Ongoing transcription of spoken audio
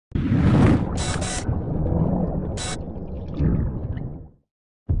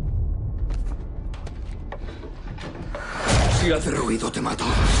Si hace ruido, te mato.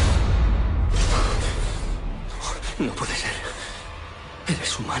 No puede ser.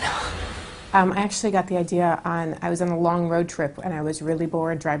 Eres humana. I actually got the idea I was on a long road trip and I was really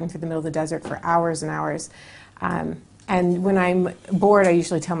bored driving through the middle of the desert for hours and hours. And when I'm bored, I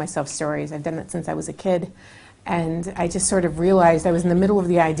usually tell myself stories. I've done that since I was a kid. And I just sort of realized I was in the middle of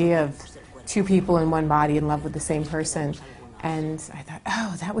the idea of two people in one body in love with the same person. And I thought,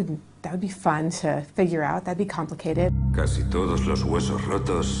 oh, that would be fun to figure out. That'd be complicated. Casi todos los huesos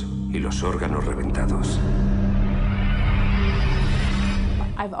rotos y los órganos reventados.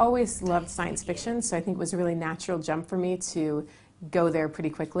 I've always loved science fiction, so I think it was a really natural jump for me to go there pretty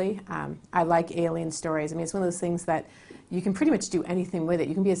quickly. I like alien stories. I mean, it's one of those things that you can pretty much do anything with it.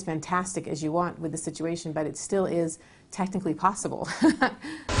 You can be as fantastic as you want with the situation, but it still is technically possible.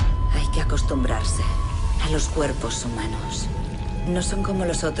 Hay que acostumbrarse a los cuerpos humanos. No son como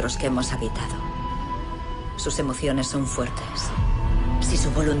los otros que hemos habitado. Sus emociones son fuertes. Si su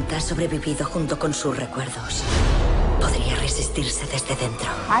voluntad ha sobrevivido junto con sus recuerdos, podría resistirse desde dentro.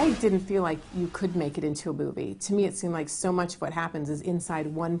 I didn't feel like you could make it into a movie. To me, it seemed like so much of what happens is inside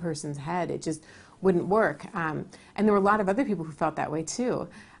one person's head. It just wouldn't work. And there were a lot of other people who felt that way too.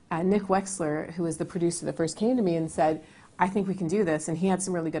 Nick Wexler, who was the producer that first came to me and said, I think we can do this, and he had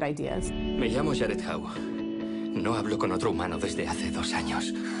some really good ideas. Me llamo Jared Howe. No hablo con otro humano desde hace 2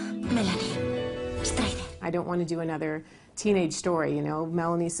 años. Melanie, estrena. I don't want to do another teenage story, you know.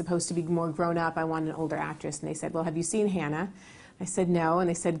 Melanie's supposed to be more grown up. I want an older actress. And they said, well, have you seen Hannah? I said, no. And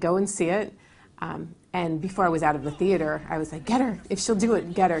they said, go and see it. And before I was out of the theater, I was like, get her. If she'll do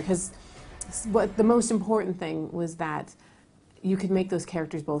it, get her. Because what the most important thing was that you could make those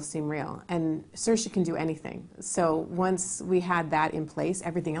characters both seem real. And Saoirse can do anything. So once we had that in place,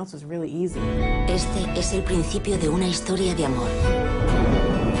 everything else was really easy. Este es el principio de una historia de amor.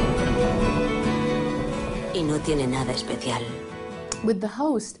 Y no tiene nada especial. With The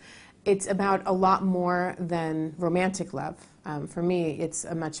Host, it's about a lot more than romantic love. For me, it's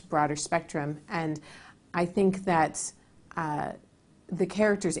a much broader spectrum. And I think that the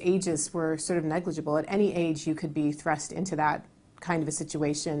characters' ages were sort of negligible. At any age, you could be thrust into that kind of a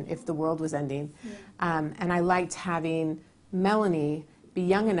situation if the world was ending. Yeah. And I liked having Melanie be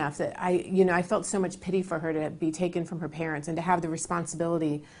young enough that I felt so much pity for her to be taken from her parents and to have the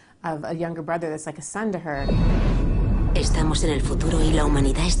responsibility of a younger brother that's like a son to her. Estamos en el futuro y la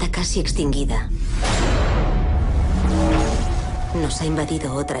humanidad está casi extinguida. Nos ha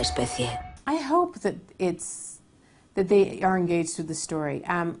invadido otra especie. I hope that they are engaged with the story.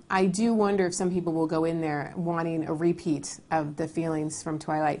 I do wonder if some people will go in there wanting a repeat of the feelings from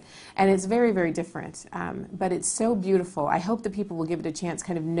Twilight. And it's very, very different. But it's so beautiful. I hope that people will give it a chance,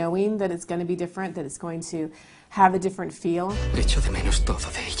 kind of knowing that it's going to be different, that it's going to have a different feel. Echo de menos todo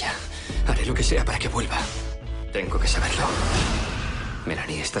de ella. Haré lo que sea para que vuelva. Tengo que saberlo.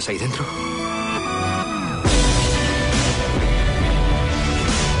 Melanie, ¿estás ahí dentro?